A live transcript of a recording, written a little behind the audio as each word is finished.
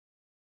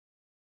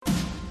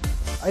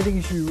I think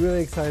you should be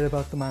really excited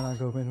about the Mynock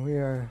Open. We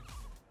are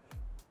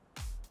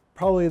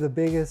probably the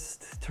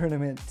biggest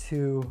tournament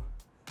to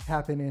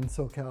happen in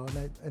SoCal,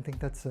 and I think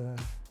that's a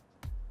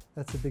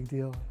big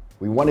deal.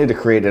 We wanted to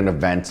create an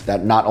event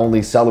that not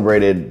only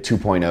celebrated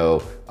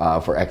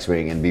 2.0 for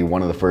X-Wing and be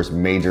one of the first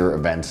major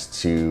events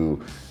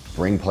to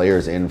bring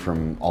players in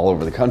from all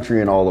over the country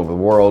and all over the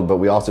world, but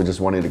we also just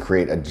wanted to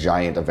create a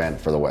giant event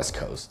for the West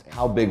Coast.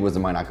 How big was the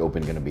Mynock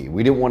Open going to be?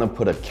 We didn't want to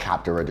put a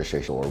cap to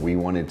registration, or we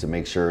wanted to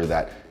make sure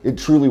that it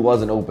truly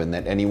was an open,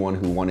 that anyone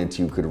who wanted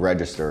to could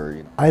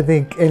register. I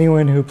think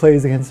anyone who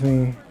plays against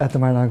me at the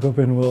Mynock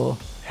Open will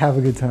have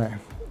a good time.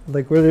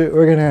 Like we're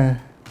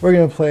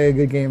gonna play a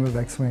good game of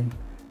X-Wing.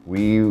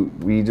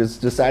 We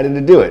just decided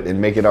to do it and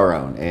make it our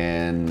own,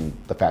 and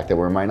the fact that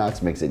we're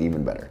Mynocks makes it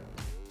even better.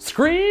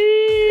 Scream!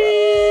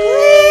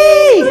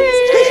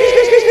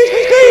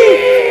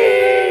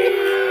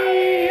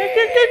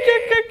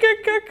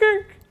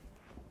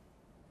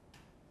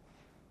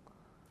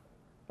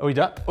 Are we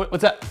done?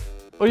 What's that?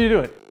 What are you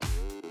doing?